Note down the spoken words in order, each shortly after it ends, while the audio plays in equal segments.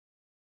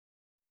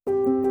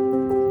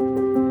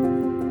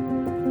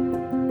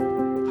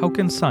How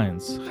can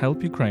science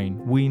help Ukraine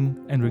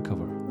win and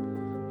recover?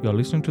 You are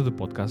listening to the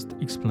podcast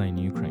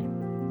Explaining Ukraine.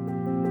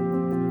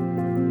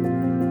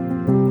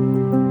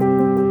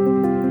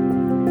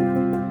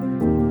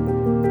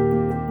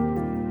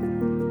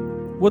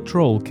 What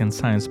role can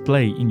science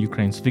play in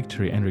Ukraine's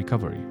victory and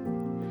recovery?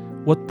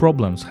 What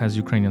problems has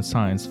Ukrainian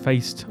science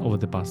faced over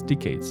the past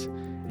decades,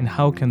 and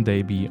how can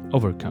they be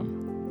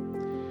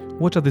overcome?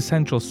 What are the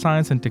central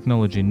science and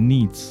technology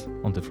needs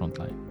on the front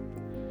line?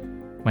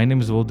 My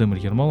name is Volodymyr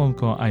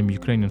Yermolenko. I'm a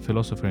Ukrainian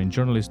philosopher and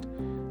journalist,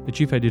 the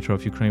chief editor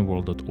of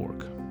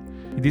UkraineWorld.org.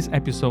 In this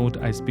episode,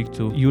 I speak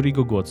to Yury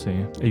Gogotsi,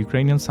 a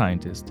Ukrainian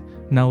scientist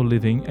now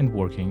living and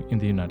working in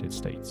the United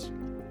States.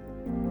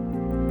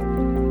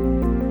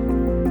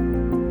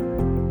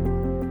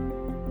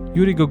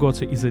 Yury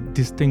Gogotsi is a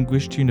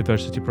distinguished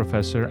university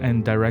professor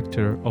and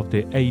director of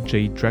the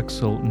A.J.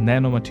 Drexel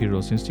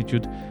Nanomaterials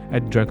Institute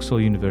at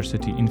Drexel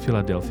University in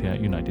Philadelphia,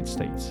 United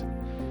States.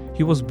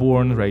 He was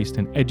born, raised,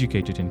 and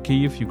educated in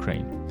Kyiv,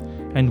 Ukraine,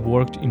 and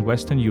worked in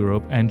Western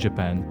Europe and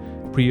Japan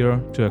prior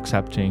to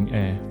accepting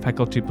a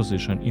faculty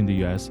position in the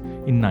US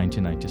in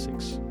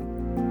 1996.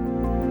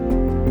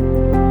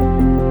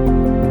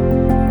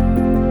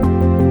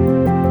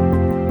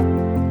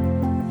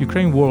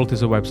 Ukraine World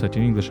is a website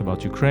in English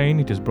about Ukraine.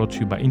 It is brought to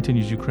you by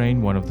Internews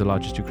Ukraine, one of the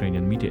largest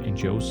Ukrainian media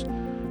NGOs.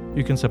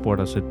 You can support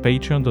us at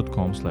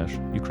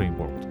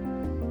patreon.com/UkraineWorld.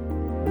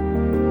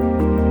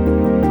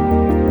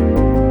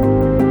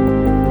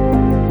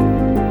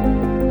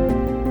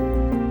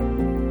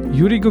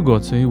 Yury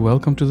Gogotsi,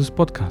 welcome to this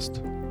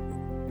podcast.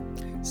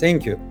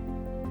 Thank you.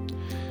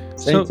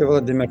 Thank you,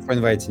 Vladimir, for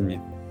inviting me.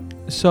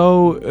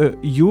 So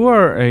you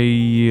are a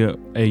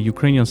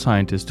Ukrainian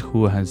scientist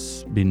who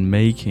has been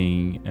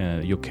making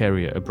your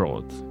career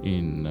abroad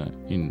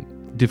in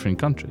different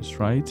countries,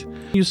 right?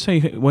 You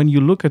say when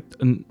you look at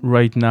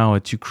right now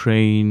at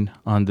Ukraine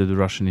under the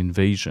Russian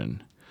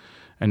invasion,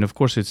 and of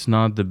course it's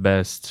not the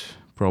best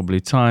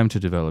probably time to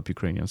develop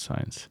Ukrainian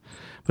science,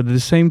 but at the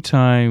same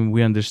time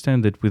we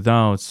understand that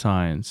without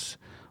science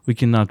we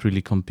cannot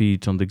really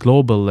compete on the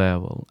global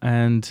level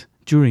and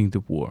during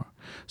the war.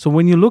 So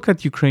when you look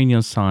at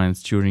Ukrainian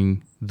science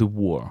during the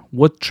war,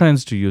 what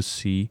trends do you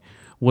see?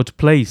 What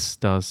place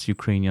does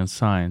Ukrainian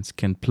science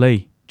can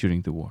play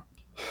during the war?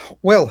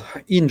 Well,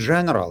 in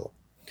general,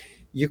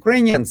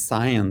 Ukrainian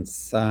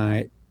science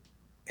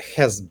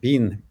has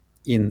been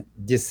in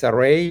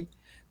disarray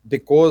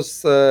because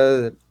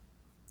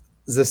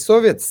the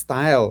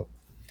Soviet-style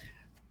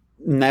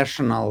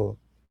National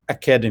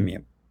Academy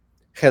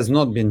has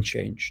not been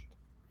changed.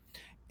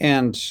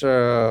 And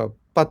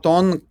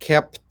Patton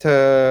kept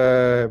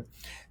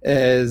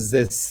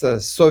this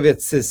Soviet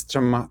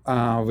system,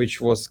 which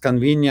was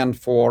convenient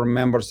for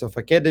members of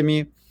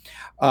academy,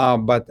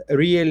 but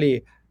really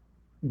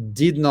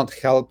did not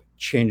help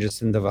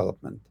changes in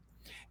development.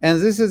 And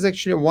this is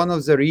actually one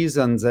of the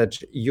reasons that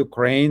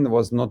Ukraine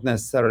was not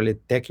necessarily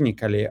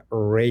technically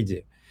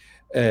ready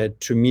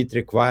to meet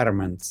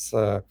requirements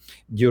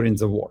during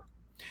the war.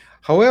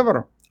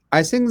 However,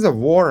 I think the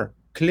war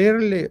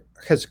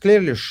has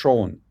clearly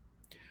shown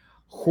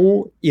who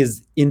is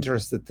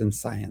interested in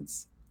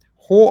science,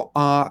 who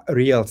are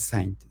real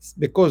scientists,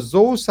 because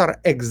those are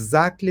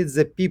exactly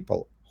the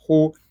people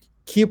who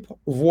keep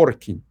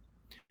working,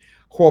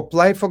 who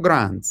apply for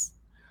grants,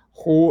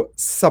 who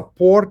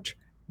support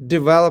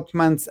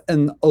developments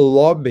and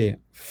lobby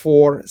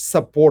for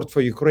support for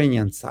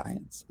Ukrainian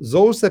science.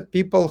 Those are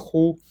people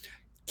who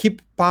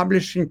keep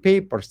publishing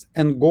papers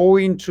and go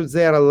into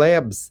their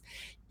labs,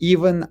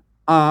 even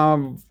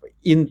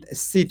in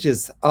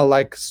cities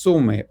like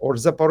Sumy or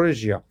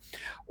Zaporizhia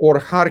or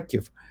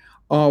Kharkiv,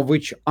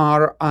 which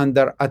are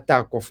under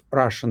attack of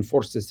Russian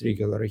forces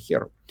regularly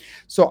here.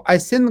 So I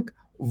think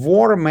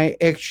war may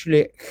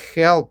actually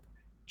help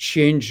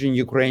changing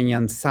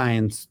Ukrainian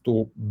science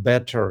to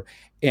better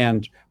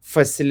and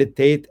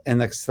facilitate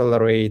and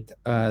accelerate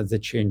the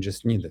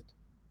changes needed.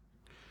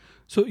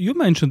 So you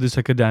mentioned this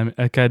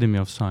Academy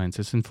of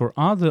Sciences, and for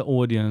other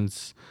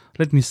audience,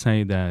 let me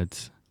say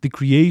that the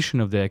creation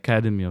of the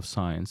Academy of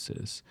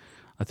Sciences,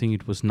 I think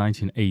it was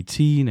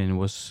 1918, and it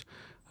was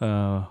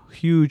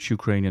huge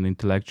Ukrainian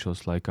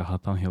intellectuals like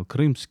Arkhangel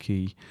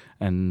Krymsky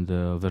and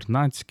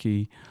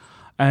Vernadsky.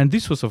 And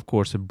this was, of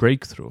course, a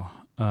breakthrough,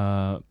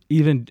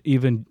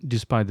 even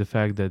despite the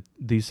fact that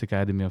this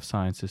Academy of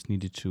Sciences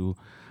needed to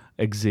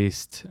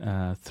exist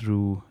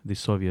through the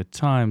Soviet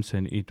times,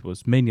 and it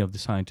was many of the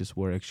scientists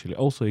were actually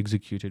also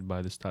executed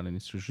by the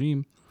Stalinist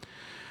regime.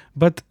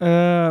 But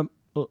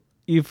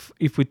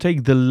if we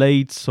take the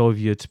late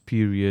Soviet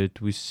period,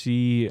 we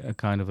see a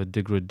kind of a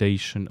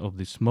degradation of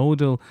this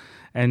model,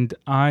 and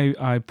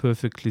I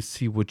perfectly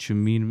see what you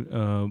mean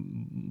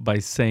by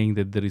saying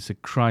that there is a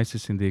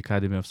crisis in the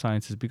Academy of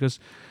Sciences, because,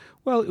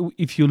 well,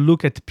 if you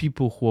look at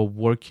people who are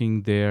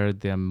working there,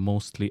 they're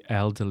mostly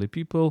elderly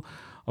people.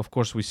 Of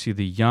course, we see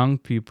the young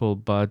people,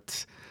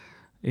 but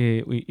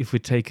if we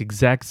take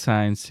exact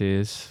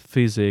sciences,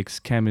 physics,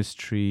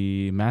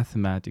 chemistry,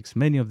 mathematics,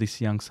 many of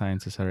these young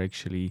sciences are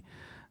actually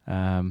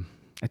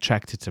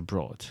attracted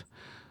abroad.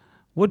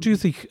 What do you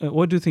think?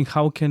 What do you think?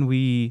 How can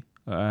we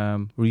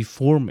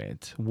reform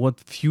it? What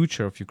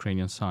future of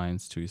Ukrainian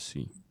science do you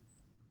see?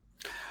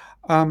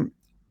 Um,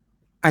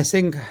 I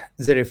think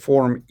the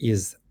reform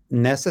is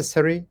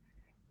necessary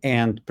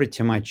and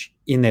pretty much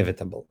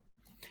inevitable.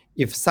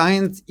 If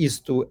science is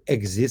to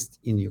exist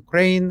in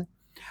Ukraine,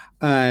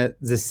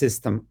 the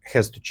system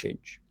has to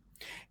change.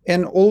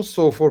 And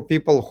also for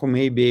people who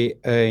may be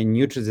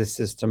new to the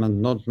system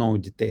and not know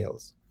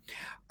details,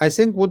 I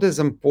think what is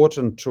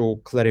important to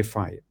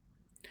clarify,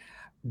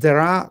 there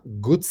are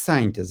good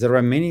scientists. There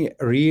are many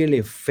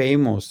really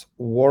famous,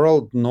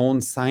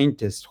 world-known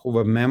scientists who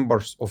were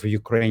members of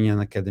Ukrainian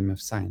Academy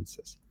of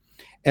Sciences.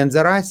 And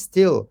there are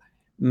still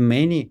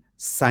many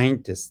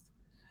scientists,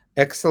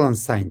 excellent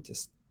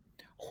scientists,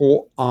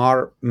 who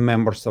are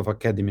members of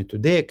academy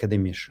today,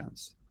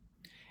 academicians.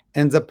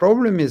 And the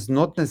problem is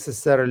not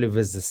necessarily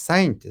with the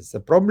scientists. The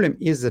problem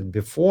is that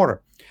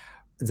before,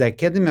 the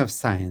Academy of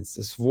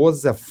Sciences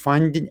was the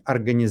funding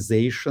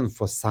organization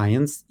for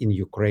science in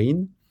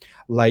Ukraine,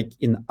 like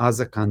in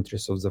other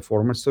countries of the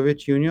former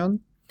Soviet Union.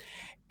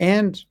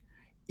 And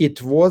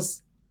it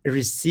was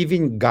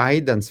receiving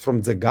guidance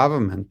from the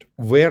government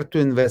where to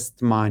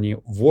invest money,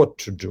 what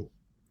to do.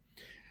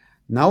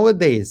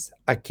 Nowadays,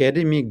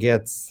 academy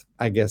gets,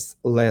 I guess,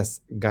 less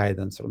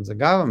guidance from the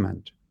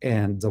government,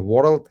 and the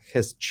world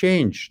has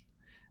changed.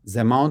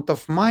 The amount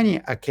of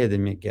money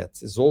academy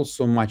gets is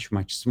also much,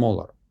 much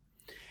smaller.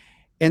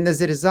 And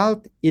as a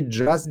result, it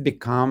just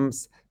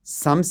becomes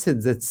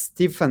something that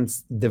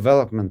stiffens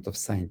development of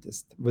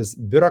scientists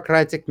with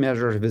bureaucratic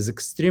measures, with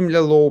extremely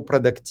low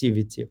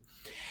productivity.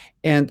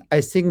 And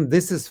I think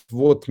this is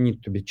what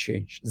needs to be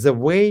changed. The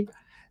way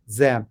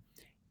the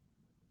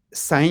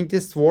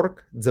scientists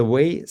work, the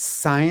way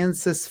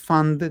science is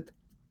funded,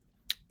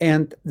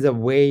 and the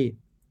way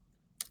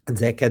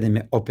the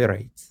academy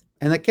operates.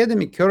 An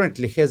academy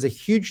currently has a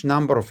huge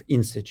number of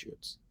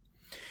institutes.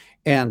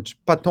 And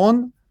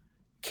Patton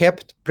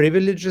kept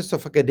privileges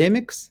of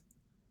academics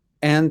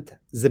and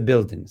the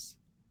buildings.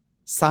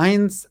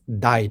 Science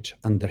died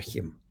under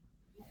him.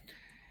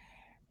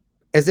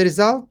 As a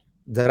result,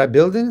 there are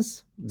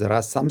buildings, there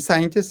are some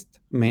scientists,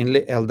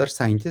 mainly elder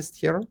scientists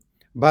here,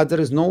 but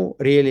there is no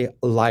really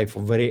life,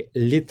 very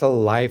little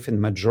life in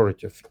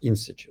majority of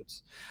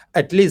institutes,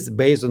 at least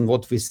based on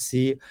what we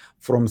see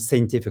from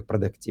scientific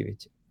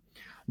productivity.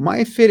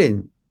 My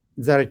feeling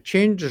that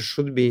changes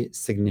should be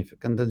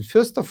significant. And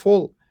first of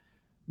all,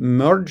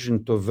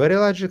 merging to a very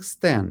large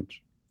extent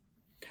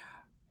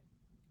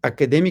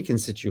academic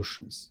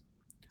institutions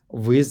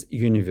with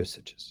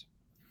universities.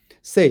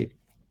 Say,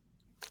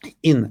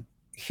 in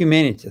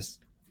humanities,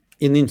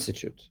 in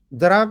institutes,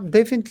 there are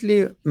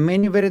definitely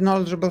many very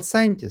knowledgeable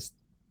scientists.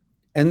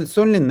 And it's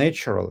only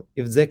natural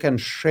if they can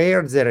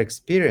share their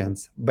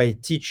experience by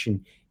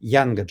teaching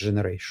younger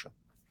generation.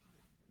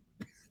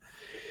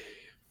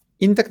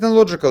 In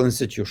technological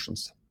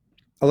institutions,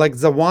 like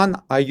the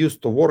one I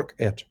used to work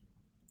at,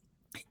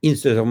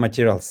 Institute of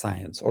Material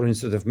Science or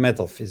Institute of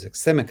Metal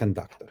Physics,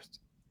 semiconductors,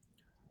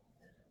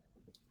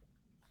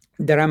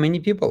 there are many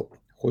people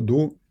who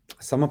do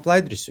some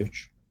applied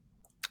research.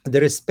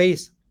 There is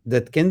space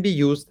that can be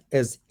used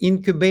as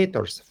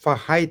incubators for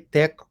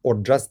high-tech or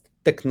just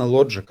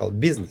technological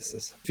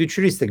businesses,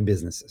 futuristic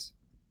businesses,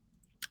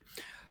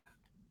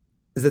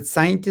 that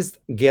scientists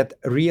get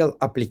real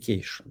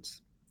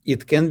applications.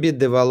 It can be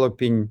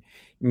developing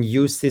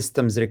new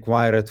systems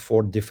required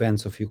for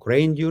defense of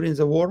Ukraine during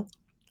the war.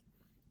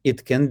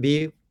 It can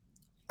be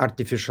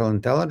artificial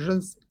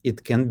intelligence.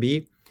 It can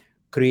be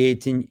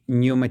creating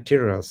new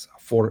materials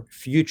for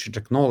future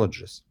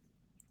technologies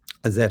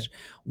that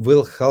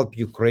will help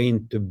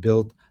Ukraine to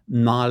build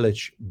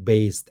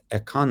knowledge-based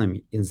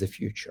economy in the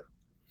future.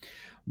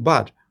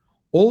 But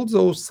all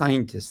those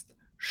scientists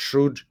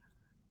should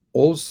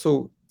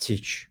also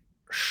teach,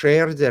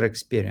 share their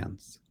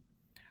experience,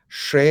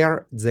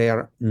 share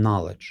their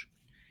knowledge.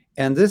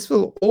 And this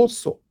will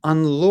also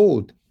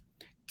unload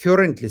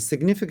currently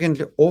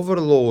significantly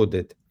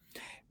overloaded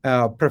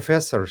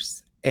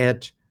professors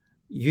at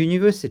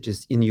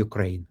universities in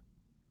Ukraine.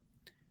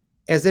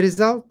 As a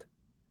result,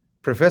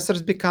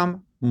 professors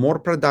become more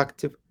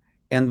productive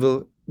and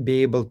will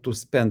be able to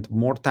spend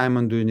more time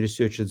on doing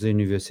research at the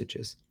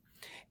universities.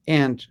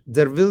 And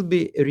there will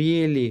be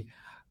really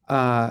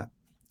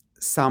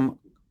some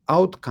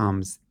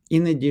outcomes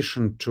in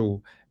addition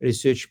to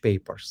research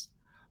papers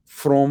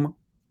from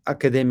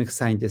academic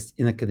scientists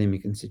in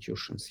academic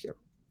institutions here.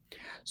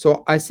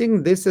 So I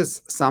think this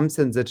is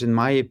something that, in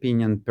my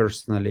opinion,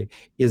 personally,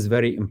 is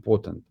very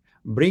important.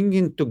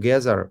 Bringing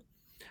together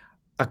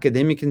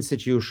academic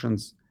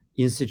institutions,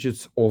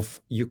 institutes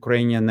of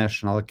Ukrainian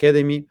National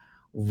Academy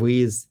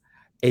with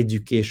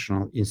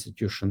educational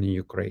institution in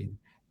Ukraine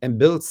and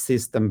build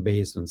system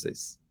based on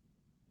this.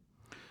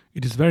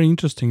 It is very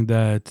interesting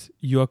that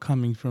you are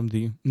coming from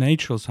the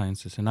natural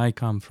sciences and I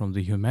come from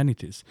the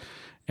humanities.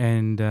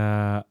 And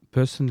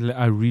personally,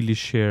 I really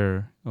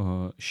share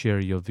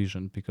your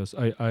vision, because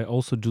I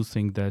also do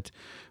think that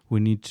we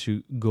need to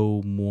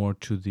go more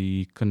to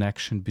the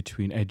connection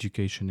between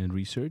education and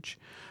research,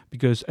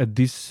 because at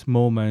this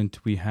moment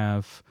we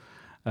have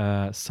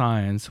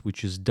science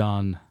which is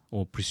done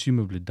or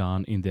presumably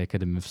done in the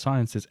Academy of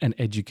Sciences, and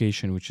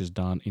education which is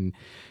done in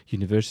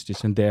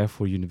universities, and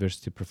therefore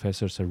university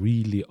professors are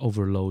really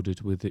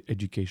overloaded with the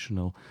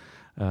educational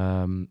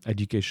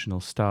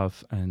stuff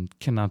and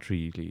cannot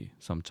really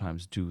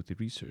sometimes do the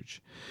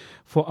research.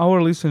 For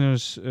our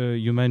listeners,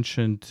 you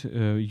mentioned,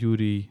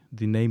 Yuri,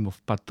 the name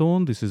of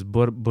Paton. This is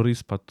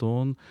Boris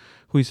Paton,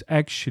 who is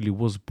actually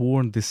was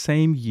born the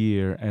same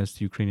year as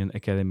the Ukrainian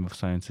Academy of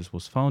Sciences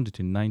was founded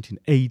in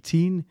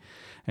 1918,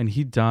 and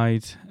he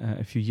died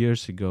a few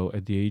years ago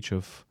at the age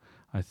of,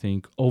 I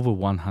think, over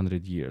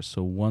 100 years.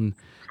 So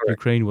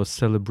Ukraine was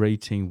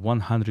celebrating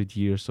 100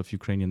 years of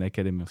Ukrainian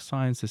Academy of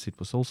Sciences. It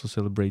was also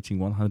celebrating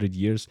 100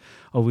 years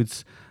of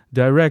its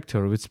director,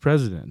 of its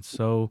president.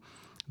 So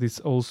this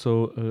also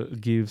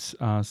gives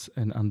us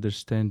an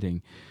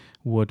understanding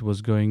what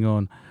was going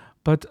on.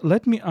 But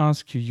let me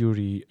ask you,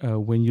 Yuri,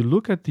 when you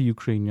look at the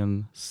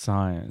Ukrainian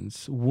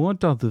science,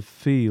 what are the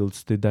fields,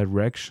 the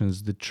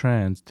directions, the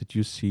trends that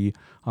you see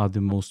are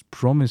the most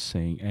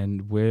promising,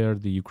 and where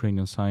the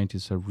Ukrainian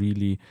scientists are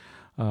really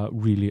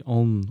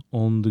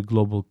on the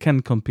global,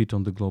 can compete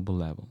on the global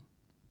level?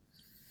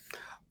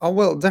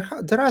 Well,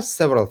 there are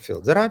several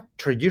fields. There are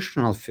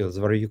traditional fields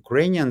where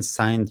Ukrainian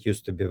science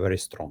used to be very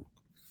strong.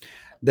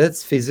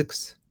 That's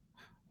physics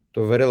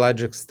to a very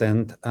large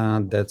extent.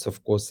 That's,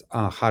 of course,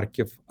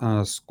 Kharkiv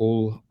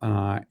school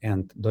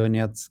and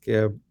Donetsk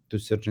to a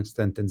certain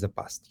extent in the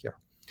past year.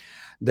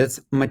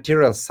 That's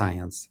material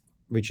science,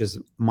 which is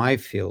my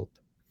field.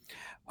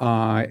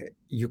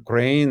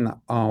 Ukraine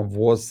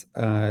was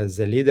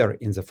the leader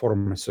in the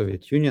former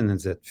Soviet Union in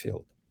that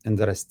field, and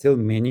there are still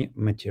many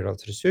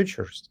materials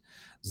researchers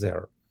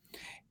there.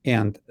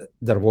 And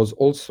there was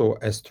also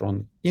a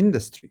strong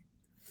industry,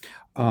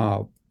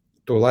 uh,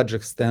 to a large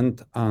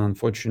extent,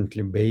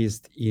 unfortunately,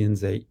 based in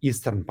the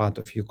eastern part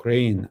of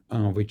Ukraine,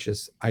 which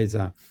is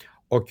either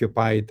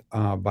occupied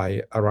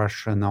by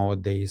Russia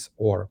nowadays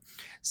or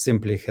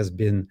simply has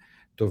been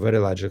to a very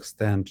large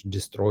extent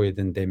destroyed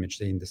and damaged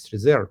the industry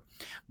there.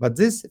 But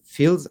these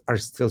fields are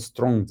still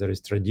strong. There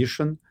is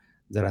tradition,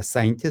 there are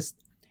scientists,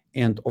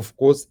 and of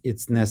course,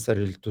 it's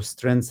necessary to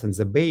strengthen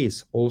the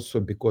base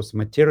also because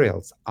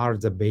materials are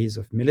the base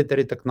of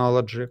military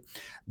technology,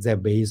 the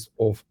base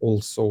of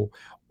also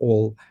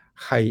all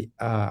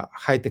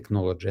high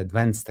technology,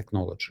 advanced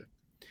technology.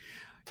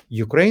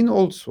 Ukraine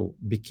also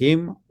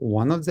became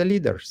one of the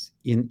leaders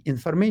in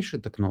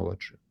information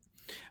technology.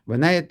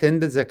 When I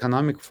attended the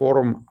economic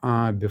forum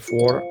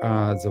before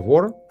the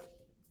war,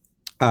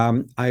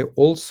 I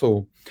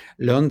also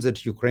learned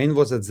that Ukraine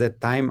was at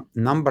that time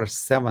number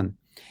 7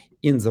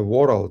 in the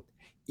world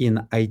in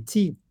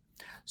IT.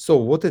 So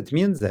what it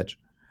means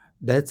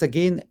that's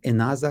again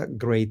another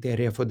great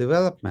area for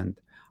development: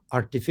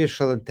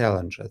 artificial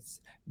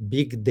intelligence,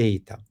 big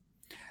data,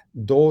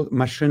 those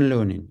machine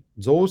learning.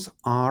 Those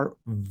are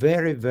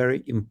very,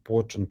 very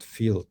important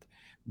field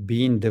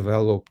being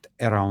developed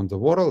around the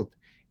world.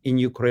 In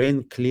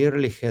Ukraine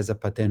clearly has a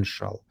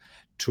potential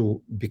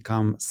to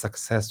become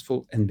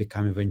successful and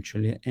become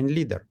eventually a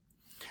leader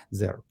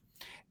there.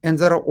 And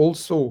there are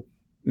also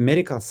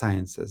medical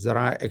sciences. There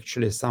are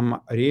actually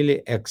some really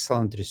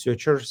excellent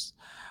researchers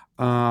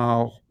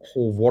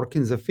who work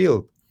in the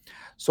field.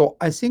 So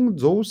I think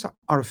those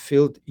are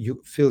fields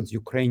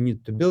Ukraine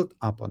need to build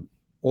upon.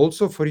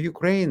 Also for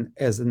Ukraine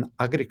as an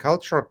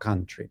agricultural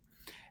country,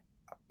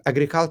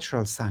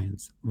 agricultural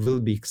science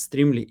will be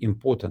extremely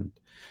important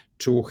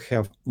to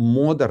have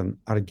modern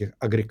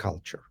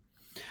agriculture,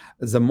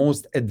 the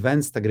most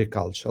advanced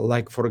agriculture,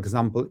 like, for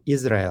example,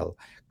 Israel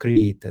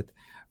created,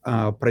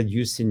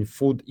 producing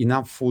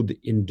enough food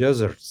in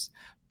deserts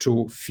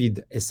to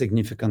feed a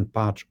significant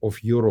part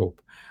of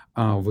Europe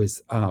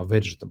with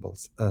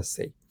vegetables,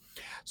 say.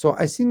 So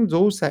I think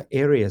those are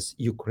areas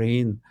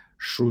Ukraine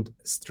should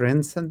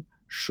strengthen,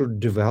 should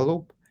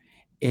develop,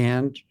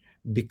 and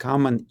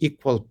become an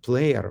equal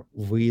player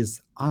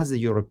with other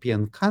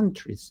European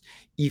countries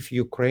if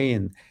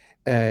Ukraine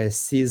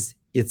sees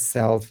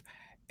itself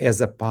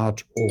as a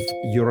part of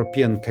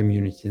European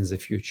community in the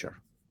future.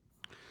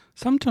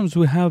 Sometimes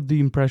we have the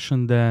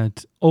impression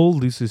that all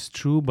this is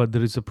true, but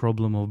there is a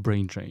problem of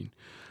brain drain,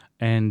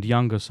 and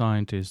younger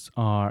scientists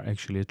are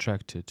actually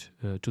attracted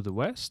to the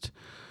West.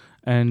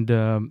 And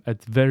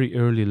at very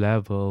early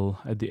level,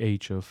 at the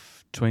age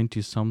of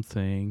 20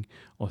 something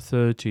or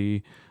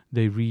 30,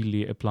 they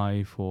really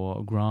apply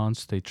for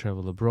grants. They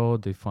travel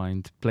abroad. They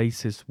find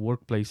places,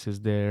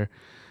 workplaces there.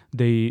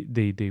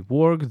 They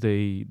work.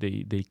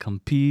 They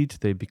compete.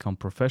 They become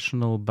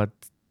professional. But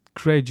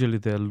gradually,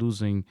 they're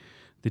losing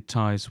the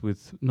ties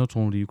with not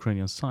only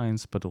Ukrainian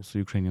science but also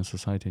Ukrainian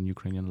society and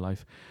Ukrainian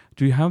life.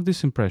 Do you have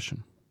this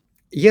impression?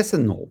 Yes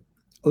and no.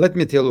 Let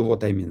me tell you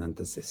what I mean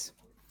under this.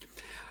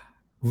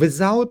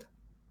 Without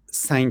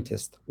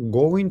scientists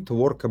going to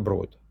work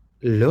abroad,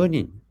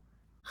 learning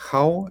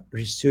how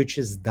research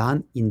is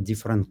done in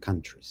different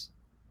countries.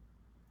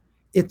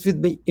 It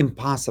would be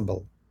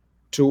impossible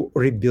to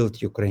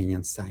rebuild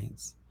Ukrainian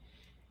science.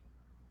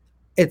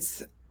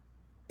 It's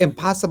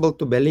impossible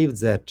to believe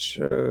that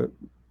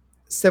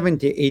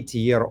 70,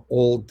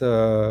 80-year-old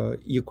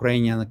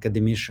Ukrainian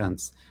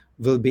academicians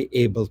will be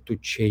able to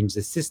change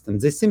the system.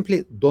 They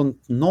simply don't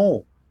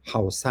know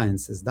how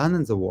science is done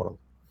in the world.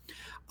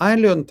 I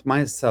learned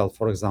myself,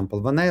 for example,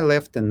 when I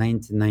left in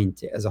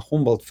 1990 as a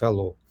Humboldt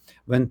Fellow,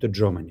 went to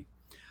Germany.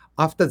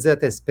 After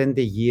that, I spent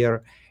a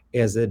year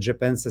as a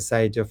Japan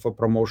Society for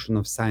Promotion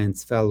of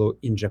Science Fellow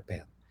in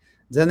Japan.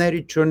 Then I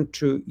returned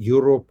to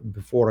Europe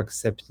before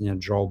accepting a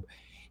job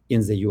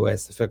in the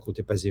US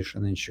faculty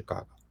position in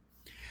Chicago.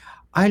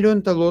 I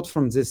learned a lot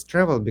from this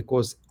travel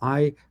because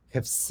I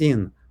have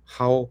seen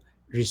how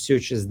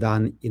research is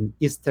done in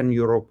Eastern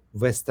Europe,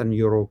 Western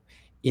Europe,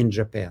 in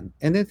Japan,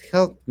 and it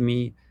helped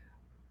me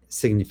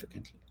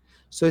significantly.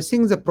 So I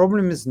think the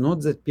problem is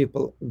not that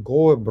people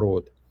go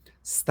abroad,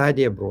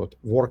 study abroad,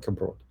 work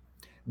abroad.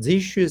 The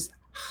issue is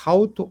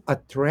how to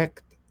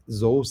attract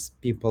those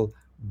people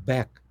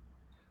back,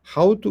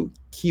 how to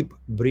keep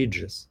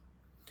bridges.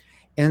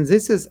 And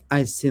this is,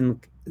 I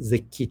think, the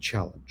key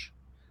challenge.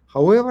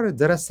 However,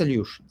 there are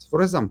solutions.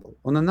 For example,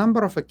 on a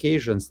number of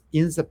occasions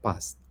in the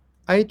past,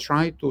 I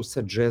tried to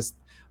suggest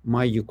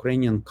my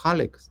Ukrainian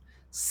colleagues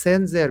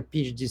send their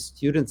PhD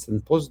students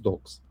and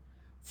postdocs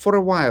for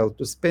a while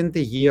to spend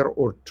a year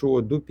or two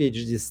or do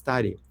PhD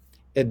study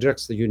at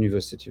Drexel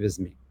University with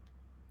me.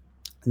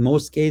 In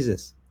most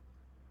cases,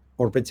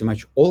 or pretty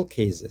much all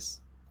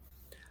cases,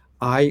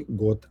 I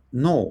got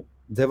no.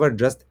 They were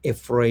just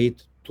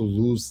afraid to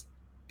lose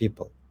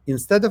people.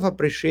 Instead of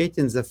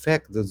appreciating the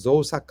fact that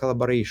those are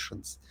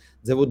collaborations,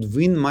 they would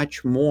win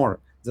much more,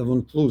 they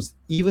won't lose,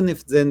 even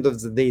if at the end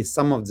of the day,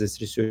 some of these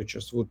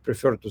researchers would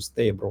prefer to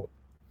stay abroad.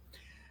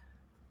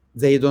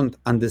 They don't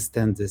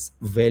understand this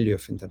value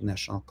of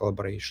international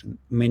collaboration,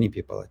 many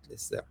people at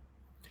least there.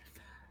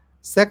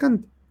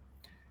 Second,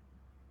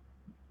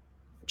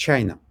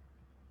 China,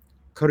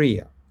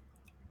 Korea,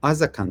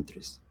 other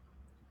countries,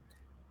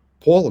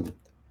 Poland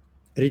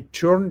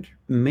returned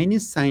many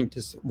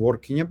scientists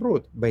working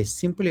abroad by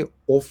simply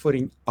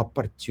offering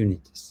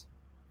opportunities.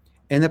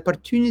 And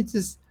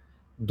opportunities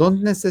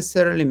don't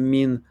necessarily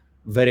mean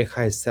very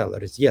high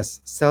salaries.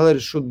 Yes,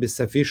 salaries should be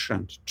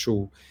sufficient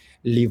to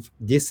live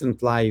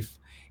decent life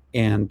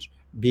and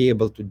be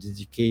able to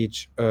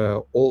dedicate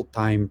all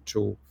time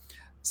to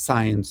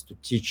science, to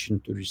teaching,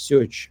 to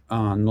research,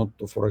 not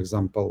to, for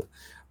example,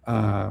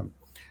 uh,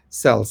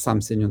 sell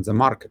something on the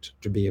market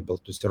to be able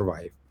to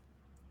survive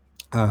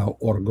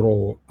or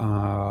grow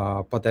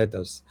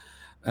potatoes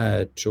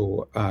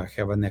to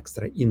have an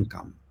extra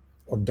income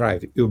or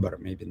drive Uber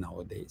maybe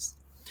nowadays.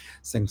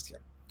 Things here.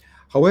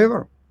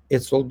 However,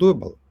 it's all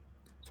doable.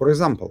 For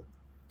example,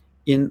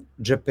 in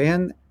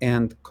Japan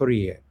and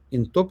Korea,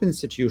 in top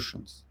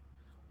institutions,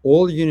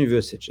 all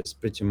universities,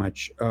 pretty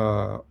much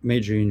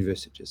major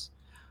universities,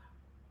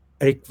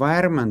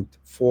 requirement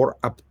for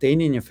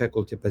obtaining a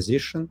faculty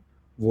position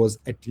was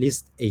at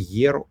least a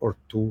year or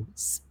two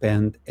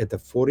spent at a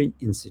foreign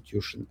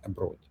institution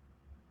abroad.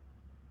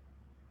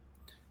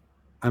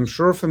 I'm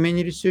sure for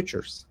many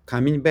researchers,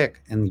 coming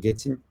back and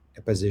getting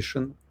a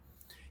position,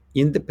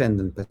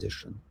 independent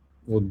position,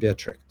 would be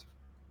attractive.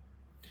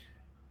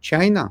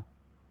 China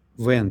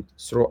went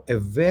through a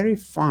very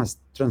fast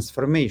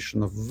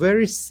transformation of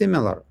very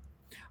similar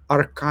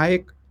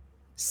archaic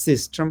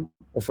system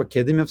of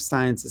Academy of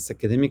Sciences,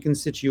 academic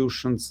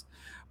institutions,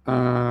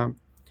 uh,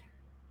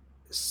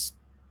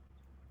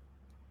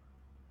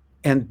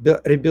 and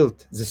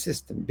rebuilt the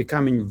system,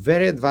 becoming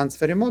very advanced,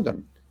 very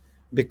modern,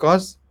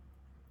 because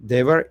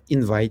they were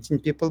inviting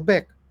people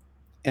back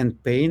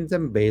and paying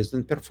them based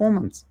on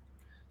performance.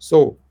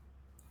 So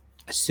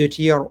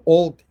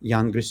 30-year-old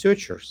young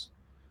researchers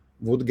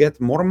would get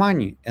more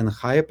money and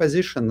higher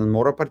position and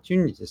more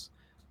opportunities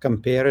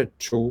compared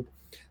to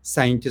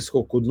scientists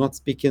who could not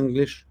speak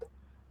English,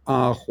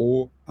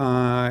 who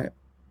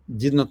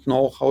did not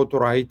know how to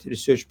write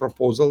research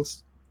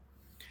proposals.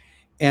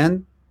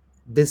 And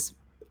this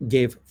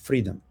gave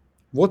freedom.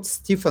 What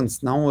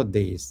stiffens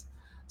nowadays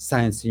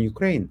science in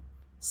Ukraine?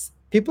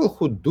 People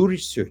who do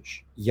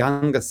research,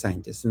 younger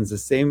scientists in the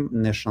same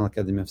National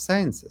Academy of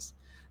Sciences,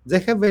 they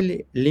have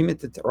very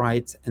limited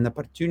rights and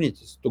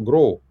opportunities to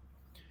grow,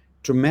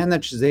 to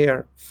manage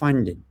their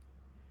funding.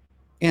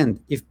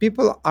 And if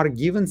people are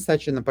given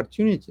such an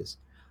opportunities,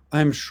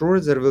 I'm sure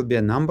there will be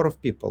a number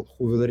of people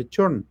who will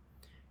return.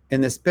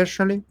 And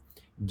especially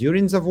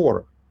during the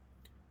war,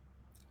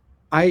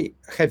 I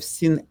have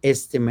seen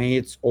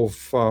estimates of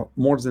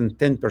more than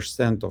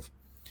 10% of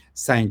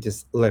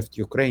scientists left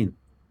Ukraine.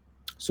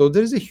 So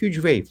there's a huge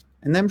wave.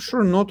 And I'm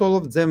sure not all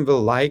of them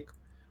will like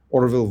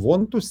or will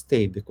want to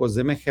stay because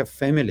they may have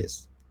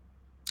families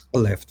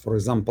left. For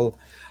example,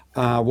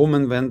 a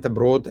woman went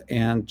abroad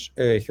and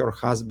her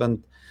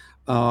husband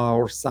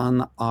or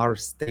son are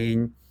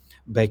staying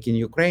back in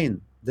Ukraine.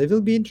 They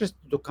will be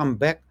interested to come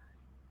back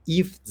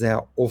if they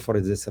are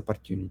offered these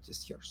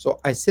opportunities here.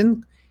 So I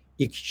think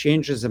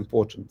Exchange is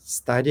important,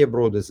 study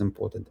abroad is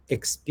important,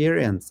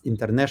 experience,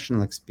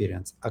 international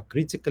experience are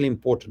critically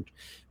important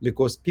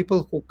because people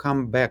who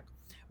come back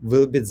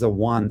will be the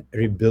one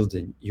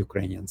rebuilding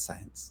Ukrainian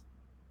science.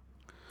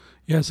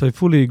 Yes, I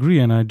fully agree,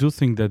 and I do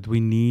think that we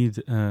need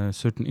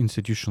certain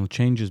institutional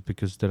changes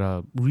because there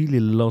are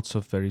really lots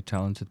of very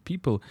talented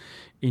people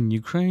in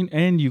Ukraine,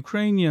 and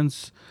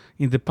Ukrainians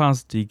in the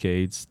past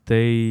decades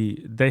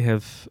they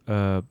have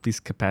this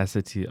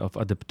capacity of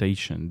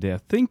adaptation. Their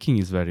thinking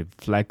is very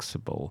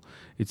flexible,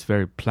 it's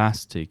very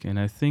plastic, and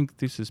I think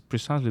this is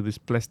precisely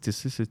this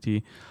plasticity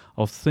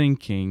of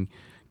thinking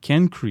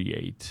can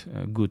create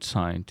good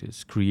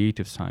scientists,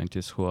 creative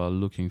scientists who are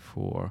looking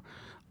for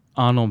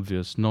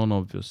unobvious,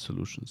 non-obvious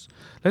solutions.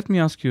 Let me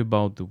ask you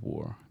about the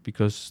war,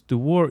 because the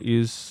war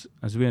is,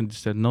 as we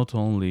understand, not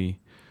only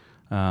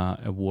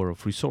a war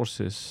of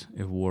resources,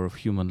 a war of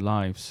human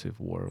lives, a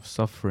war of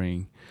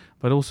suffering,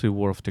 but also a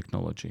war of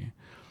technology.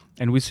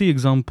 And we see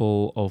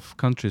example of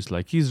countries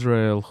like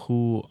Israel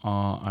who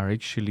are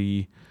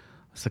actually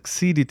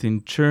succeeded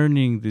in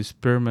turning this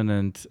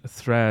permanent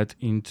threat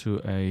into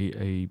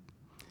an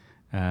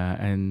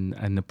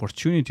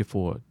opportunity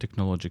for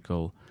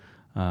technological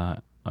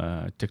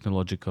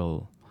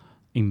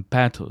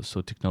impetus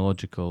or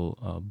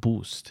technological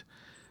boost.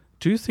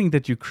 Do you think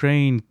that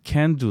Ukraine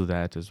can do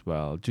that as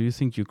well? Do you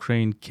think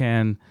Ukraine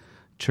can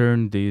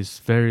turn this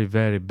very,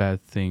 very bad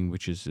thing,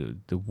 which is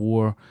the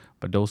war,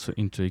 but also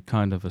into a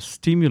kind of a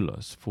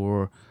stimulus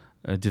for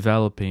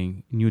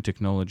developing new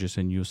technologies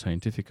and new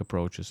scientific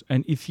approaches?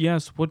 And if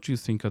yes, what do you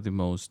think are the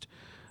most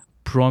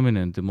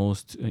prominent, the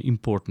most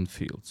important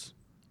fields?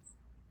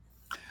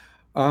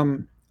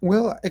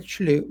 Well,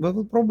 actually, we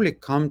will probably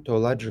come to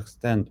a large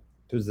extent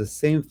to the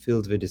same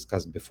field we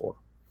discussed before.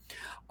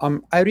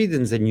 I read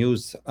in the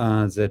news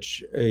that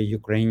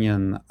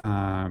Ukrainian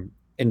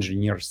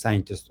engineer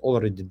scientists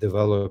already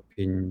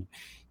developing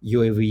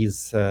UAVs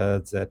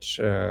that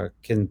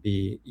can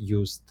be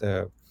used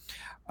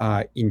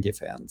in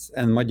defense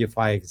and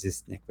modify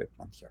existing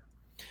equipment here.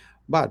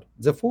 But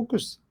the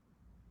focus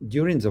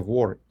during the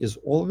war is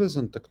always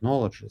on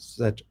technologies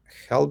that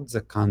help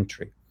the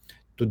country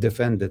to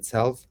defend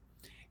itself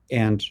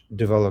and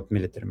develop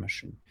military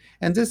machine.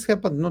 And this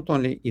happened not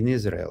only in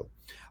Israel.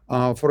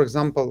 For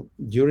example,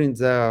 during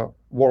the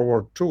World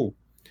War II,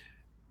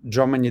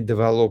 Germany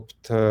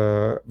developed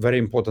a very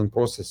important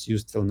process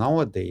used till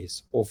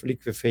nowadays of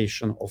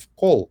liquefaction of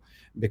coal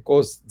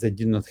because they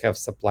did not have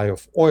supply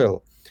of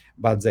oil,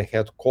 but they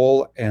had coal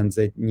and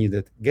they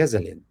needed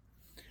gasoline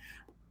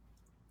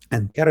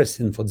and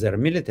kerosene for their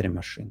military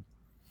machine.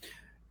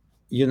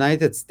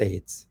 United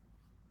States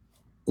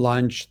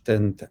launched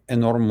an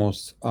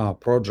enormous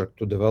project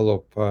to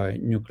develop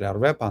nuclear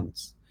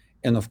weapons.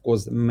 And of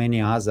course, many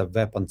other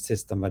weapon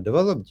systems were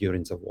developed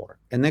during the war.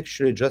 And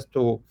actually, just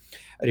to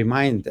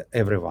remind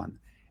everyone,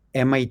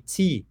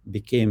 MIT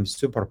became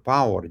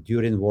superpower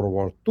during World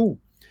War II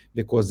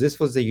because this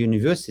was a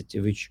university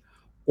which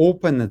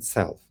opened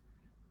itself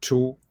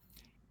to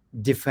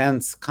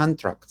defense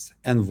contracts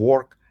and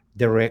work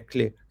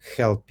directly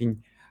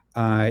helping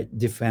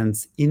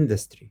defense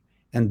industry.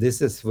 And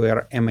this is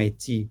where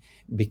MIT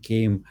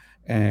became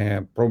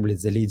probably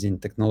the leading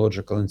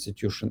technological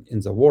institution in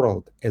the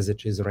world as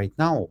it is right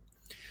now.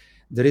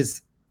 There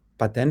is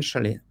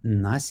potentially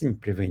nothing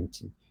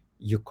preventing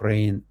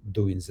Ukraine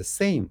doing the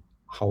same.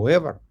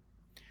 However,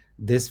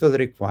 this will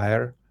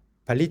require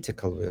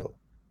political will.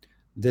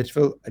 That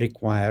will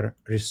require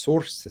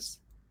resources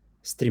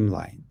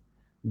streamlined.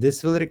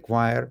 This will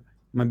require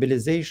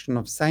mobilization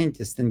of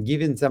scientists and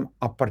giving them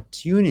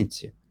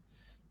opportunity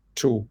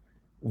to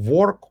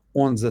work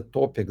on the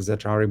topics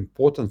that are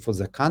important for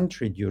the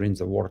country during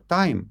the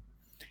wartime.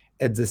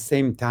 At the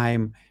same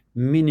time,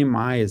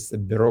 minimize the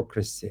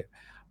bureaucracy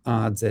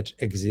that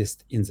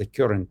exists in the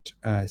current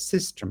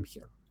system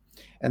here.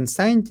 And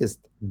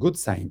scientists, good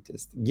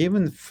scientists,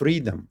 given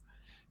freedom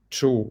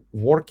to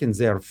work in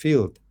their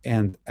field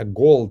and a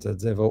goal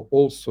that they will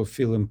also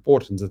feel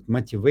important, that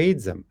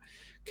motivates them,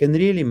 can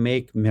really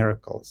make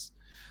miracles,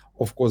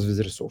 of course, with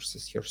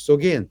resources here. So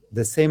again,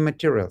 the same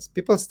materials.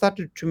 People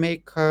started to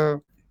make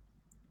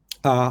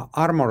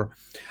armor,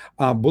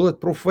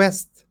 bulletproof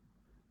vest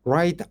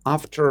right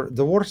after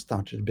the war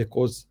started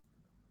because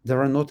there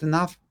are not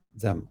enough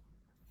of them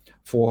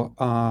for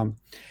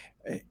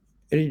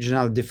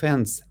regional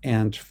defense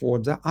and for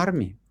the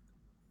army.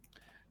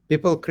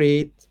 People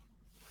create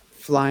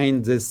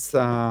flying these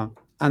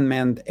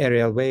unmanned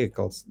aerial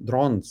vehicles,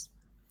 drones.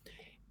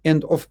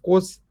 And of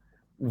course,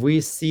 we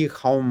see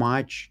how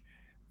much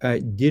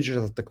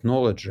digital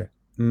technology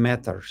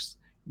matters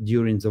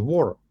during the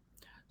war.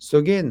 So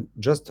again,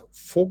 just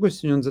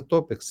focusing on the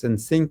topics and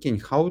thinking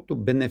how to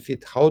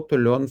benefit, how to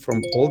learn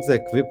from all the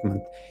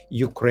equipment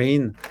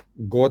Ukraine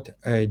got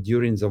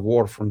during the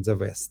war from the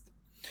West,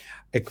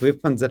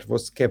 equipment that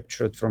was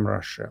captured from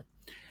Russia,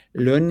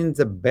 learning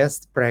the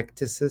best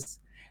practices,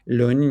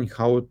 learning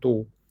how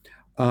to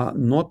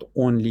not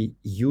only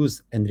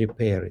use and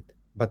repair it,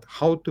 but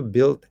how to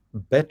build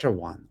better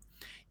one,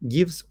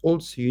 gives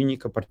also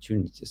unique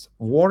opportunities.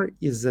 War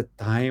is a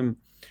time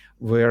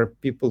where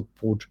people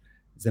put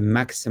the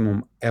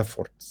maximum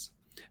efforts,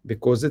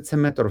 because it's a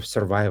matter of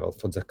survival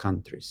for the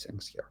country,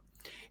 things here.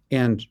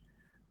 And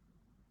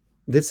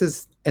this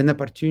is an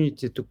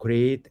opportunity to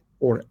create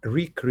or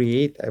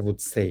recreate, I would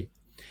say,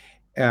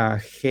 a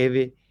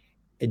heavy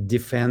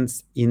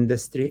defense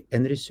industry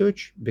and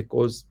research,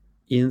 because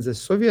in the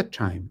Soviet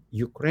time,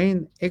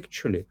 Ukraine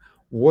actually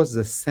was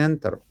the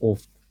center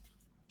of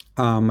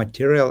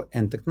material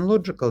and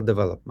technological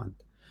development,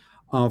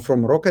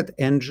 from rocket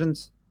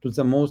engines to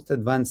the most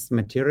advanced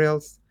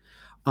materials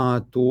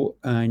to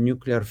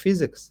nuclear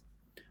physics.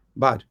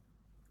 But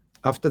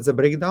after the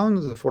breakdown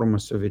of the former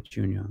Soviet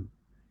Union,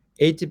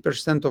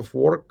 80% of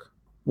work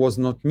was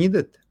not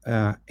needed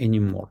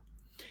anymore.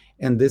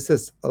 And this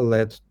has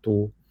led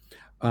to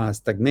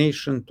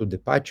stagnation, to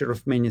departure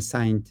of many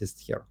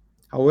scientists here.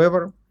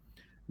 However,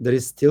 there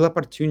is still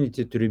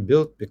opportunity to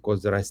rebuild,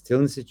 because there are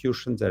still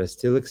institutions, there are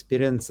still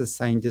experienced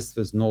scientists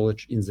with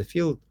knowledge in the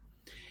field.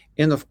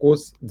 And of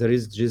course, there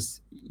is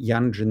this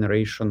young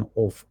generation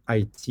of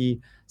IT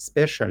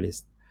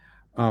specialists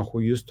who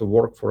used to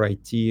work for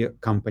IT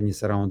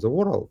companies around the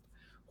world,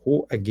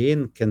 who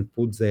again can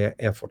put their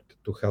effort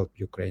to help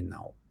Ukraine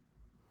now.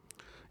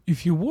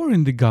 If you were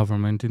in the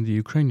government, in the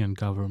Ukrainian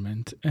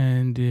government,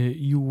 and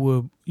you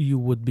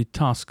would be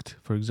tasked,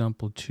 for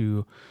example,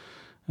 to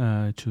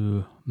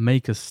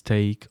make a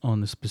stake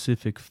on a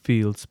specific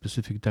field,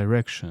 specific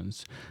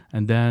directions,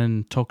 and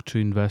then talk to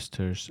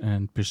investors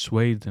and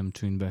persuade them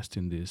to invest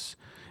in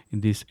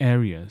these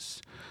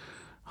areas.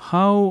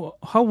 How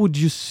would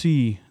you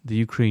see the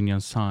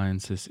Ukrainian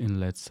sciences in,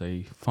 let's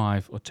say,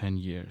 5 or 10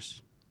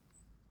 years?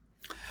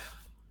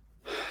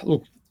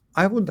 Look,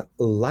 I would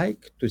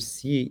like to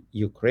see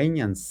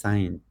Ukrainian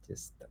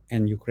scientists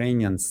and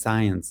Ukrainian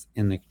science,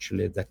 and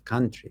actually the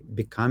country,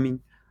 becoming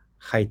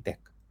high tech.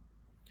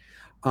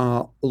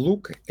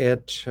 Look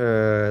at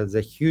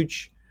the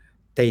huge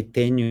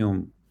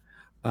titanium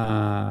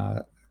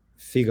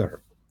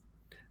figure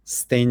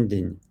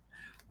standing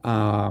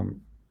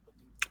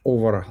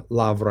over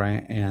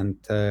Lavra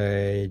and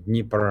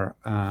Dnieper,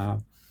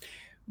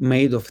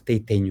 made of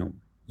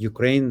titanium.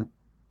 Ukraine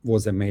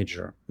was a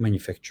major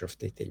manufacturer of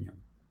titanium.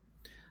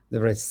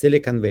 There was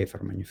silicon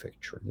wafer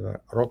manufacturing, there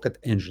were rocket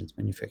engines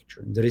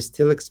manufacturing. There is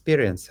still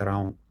experience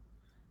around.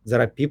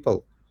 There are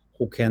people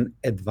who can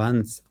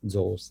advance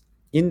those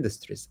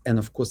industries, and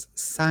of course,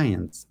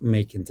 science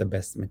making the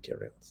best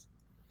materials.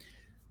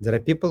 There are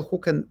people who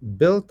can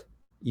build,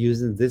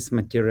 using these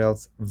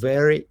materials,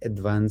 very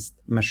advanced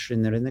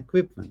machinery and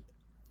equipment,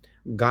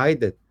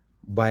 guided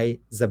by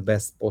the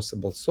best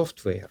possible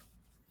software.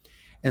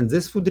 And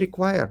this would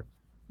require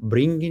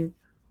bringing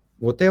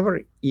whatever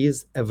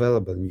is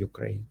available in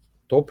Ukraine,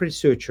 top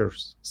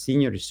researchers,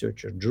 senior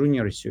researchers,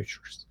 junior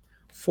researchers,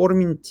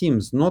 forming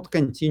teams, not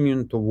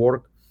continuing to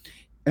work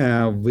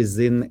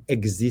within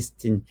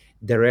existing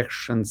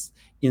directions,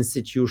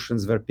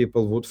 institutions where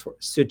people would, for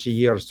 30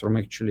 years from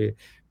actually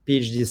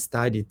PhD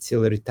study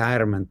till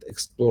retirement,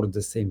 explore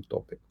the same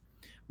topic.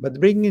 But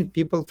bringing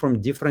people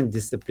from different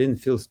discipline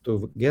fields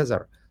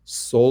together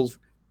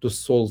to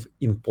solve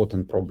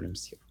important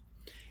problems here.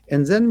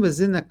 And then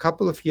within a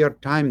couple of year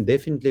time,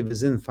 definitely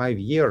within 5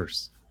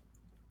 years,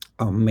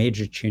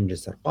 major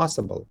changes are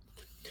possible.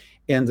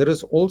 And there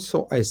is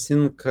also, I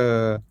think,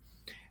 a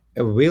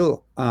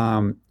will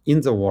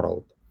in the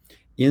world,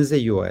 in the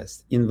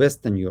US, in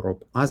Western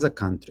Europe, other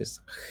countries,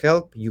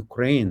 help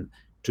Ukraine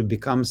to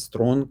become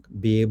strong,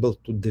 be able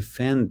to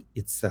defend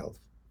itself.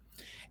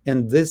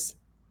 And this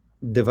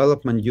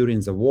development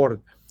during the war,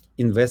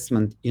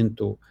 investment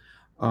into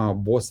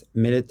both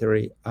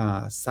military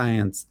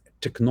science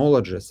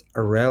technologies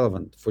are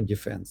relevant for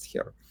defense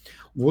here,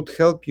 would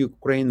help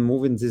Ukraine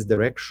move in this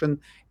direction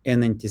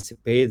and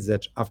anticipate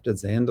that after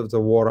the end of the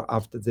war,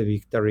 after the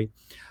victory,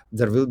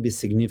 there will be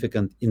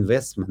significant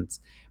investments.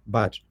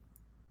 But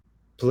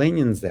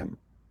planning them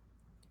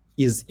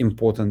is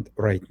important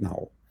right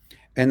now.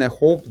 And I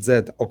hope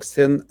that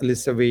Oksana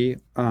Lysovy,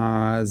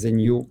 the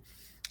new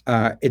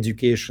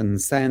education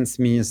and science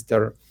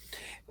minister,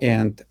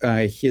 and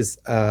his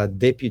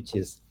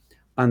deputies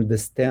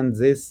understand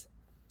this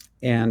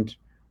and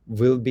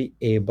will be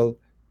able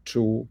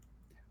to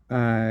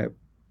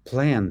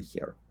plan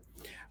here.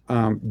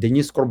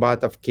 Denis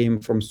Kurbatov came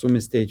from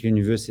Sumy State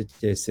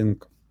University, I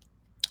think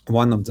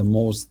one of the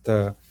most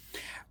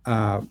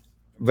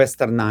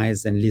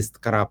westernized and least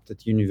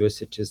corrupted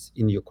universities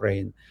in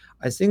Ukraine.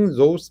 I think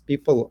those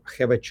people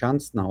have a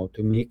chance now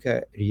to make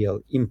a real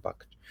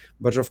impact.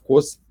 But of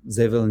course,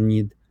 they will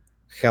need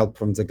help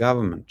from the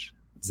government.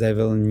 They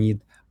will need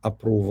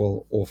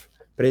approval of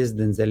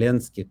President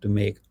Zelensky to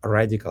make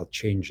radical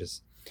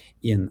changes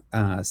in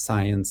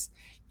science,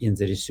 in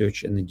the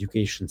research and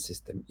education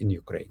system in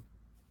Ukraine.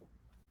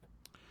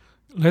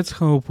 Let's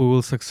hope we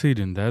will succeed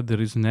in that.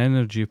 There is an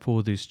energy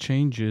for these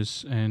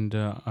changes, and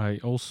I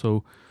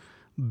also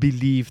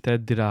believe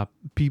that there are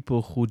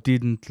people who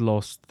didn't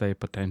lost their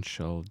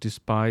potential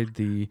despite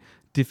the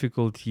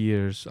difficult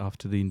years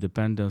after the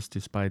independence,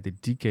 despite the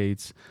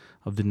decades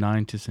of the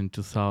 90s and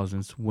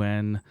 2000s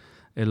when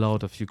a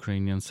lot of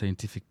Ukrainian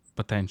scientific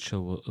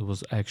potential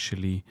was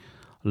actually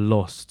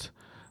lost.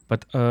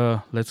 But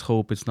let's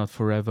hope it's not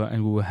forever, and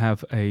we will have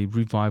a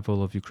revival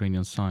of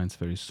Ukrainian science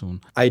very soon.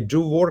 I do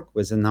work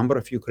with a number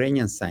of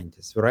Ukrainian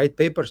scientists. We write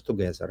papers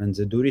together and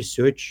they do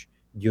research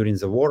during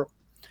the war.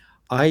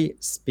 I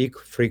speak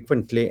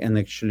frequently, and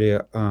actually,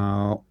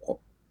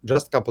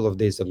 just a couple of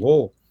days ago,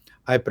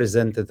 I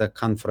presented a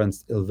conference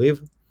in Lviv,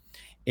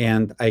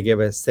 and I gave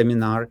a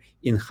seminar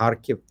in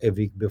Kharkiv a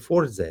week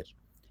before that.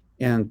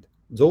 And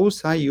those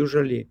are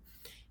usually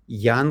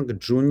young,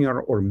 junior,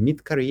 or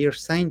mid-career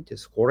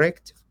scientists who are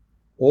active.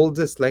 All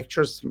these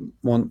lectures,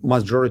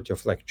 majority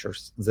of lectures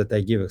that I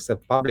give,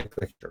 except public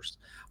lectures,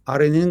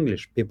 are in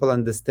English. People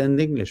understand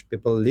English,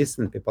 people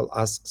listen, people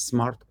ask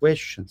smart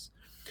questions.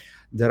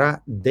 There are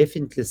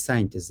definitely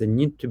scientists that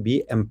need to be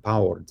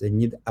empowered. They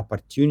need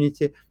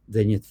opportunity,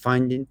 they need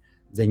funding,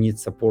 they need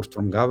support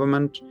from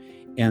government,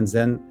 and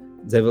then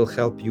they will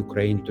help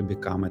Ukraine to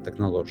become a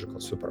technological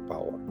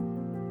superpower.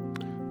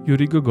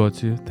 Yury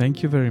Gogotsi, thank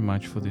you very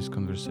much for this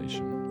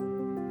conversation.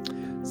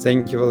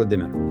 Thank you,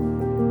 Vladimir.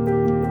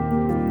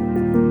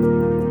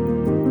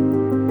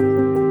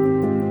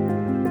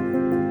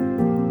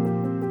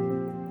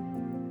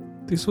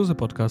 This was a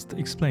podcast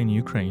Explain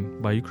Ukraine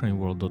by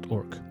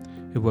ukraineworld.org,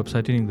 a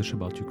website in English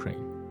about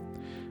Ukraine.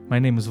 My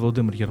name is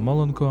Volodymyr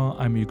Yermolenko.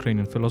 I'm a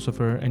Ukrainian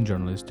philosopher and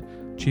journalist,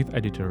 chief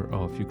editor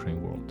of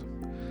Ukraine World.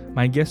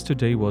 My guest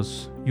today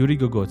was Yury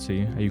Gogotsi,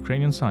 a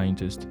Ukrainian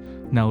scientist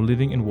now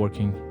living and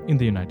working in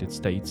the United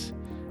States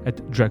at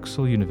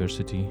Drexel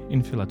University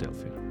in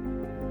Philadelphia.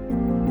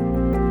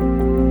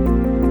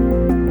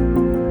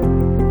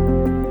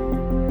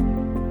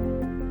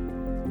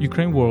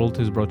 Ukraine World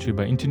is brought to you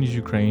by Internews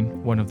Ukraine,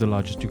 one of the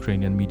largest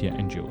Ukrainian media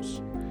NGOs.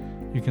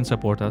 You can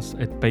support us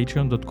at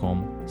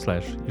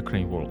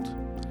patreon.com/UkraineWorld.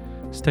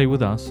 Stay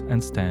with us and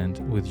stand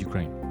with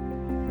Ukraine.